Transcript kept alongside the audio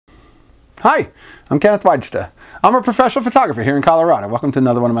Hi, I'm Kenneth Wajda. I'm a professional photographer here in Colorado. Welcome to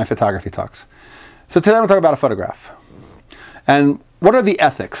another one of my photography talks. So today I'm going to talk about a photograph. And what are the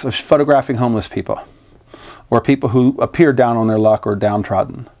ethics of photographing homeless people? Or people who appear down on their luck or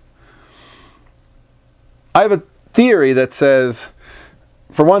downtrodden? I have a theory that says,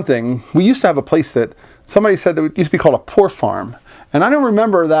 for one thing, we used to have a place that somebody said that it used to be called a poor farm. And I don't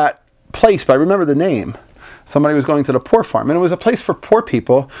remember that place, but I remember the name. Somebody was going to the poor farm, and it was a place for poor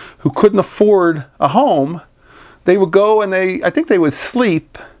people who couldn't afford a home. They would go and I think they would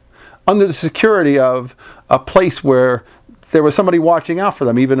sleep under the security of a place where there was somebody watching out for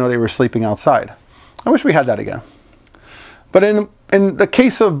them, even though they were sleeping outside. I wish we had that again. But in the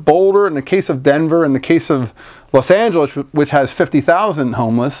case of Boulder, in the case of Denver, in the case of Los Angeles, which has 50,000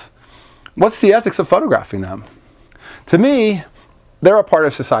 homeless, what's the ethics of photographing them? To me, they're a part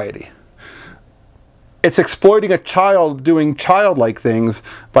of society. It's exploiting a child doing childlike things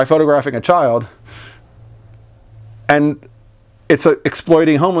by photographing a child, and it's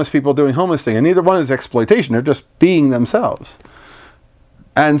exploiting homeless people doing homeless things. And neither one is exploitation. They're just being themselves.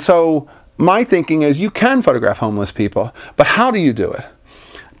 And so my thinking is you can photograph homeless people, but how do you do it?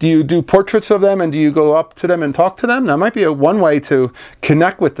 Do you do portraits of them and do you go up to them and talk to them? That might be one way to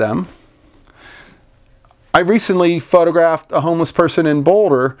connect with them. I recently photographed a homeless person in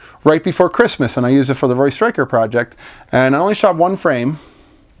Boulder right before Christmas, and I used it for the Roy Stryker project. And I only shot one frame,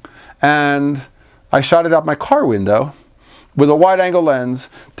 and I shot it out my car window with a wide-angle lens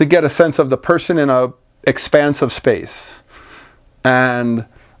to get a sense of the person in a expansive space. And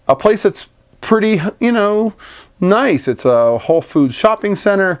a place that's pretty, nice. It's a Whole Foods shopping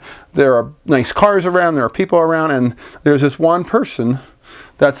center. There are nice cars around, there are people around, and there's this one person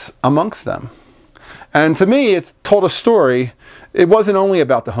that's amongst them. And to me, it told a story. It wasn't only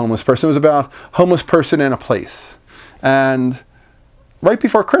about the homeless person, it was about a homeless person in a place. And right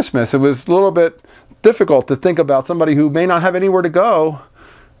before Christmas, it was a little bit difficult to think about somebody who may not have anywhere to go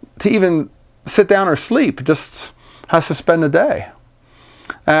to even sit down or sleep, just has to spend the day.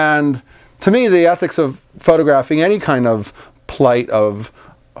 And to me, the ethics of photographing any kind of plight of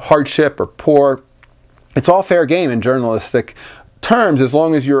hardship or poor, it's all fair game in journalistic terms, as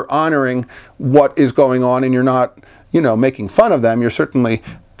long as you're honoring what is going on and you're not, making fun of them. You're certainly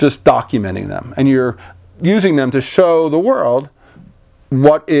just documenting them, and you're using them to show the world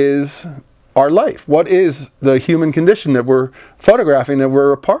what is our life, what is the human condition that we're photographing, that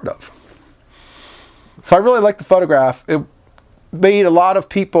we're a part of. So I really like the photograph. It made a lot of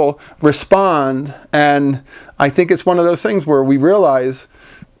people respond, and I think it's one of those things where we realize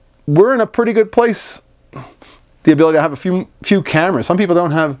we're in a pretty good place. The ability to have a few cameras. Some people don't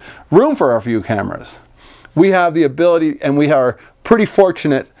have room for a few cameras. We have the ability, and we are pretty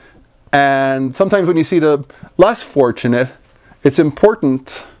fortunate. And sometimes when you see the less fortunate, it's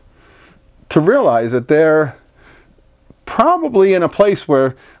important to realize that they're probably in a place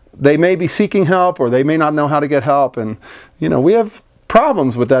where they may be seeking help, or they may not know how to get help. And we have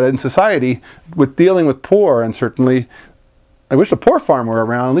problems with that in society, with dealing with poor. And certainly, I wish the poor farm were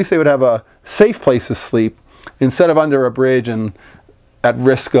around. At least they would have a safe place to sleep, instead of under a bridge and at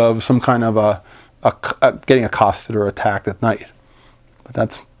risk of some kind of getting accosted or attacked at night. But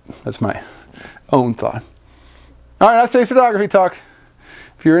that's my own thought. All right, that's today's photography talk.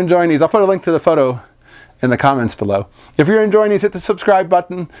 If you're enjoying these, I'll put a link to the photo in the comments below. If you're enjoying these, hit the subscribe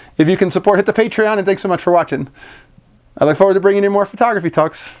button. If you can support, hit the Patreon, and thanks so much for watching. I look forward to bringing you more photography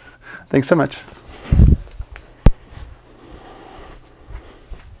talks. Thanks so much.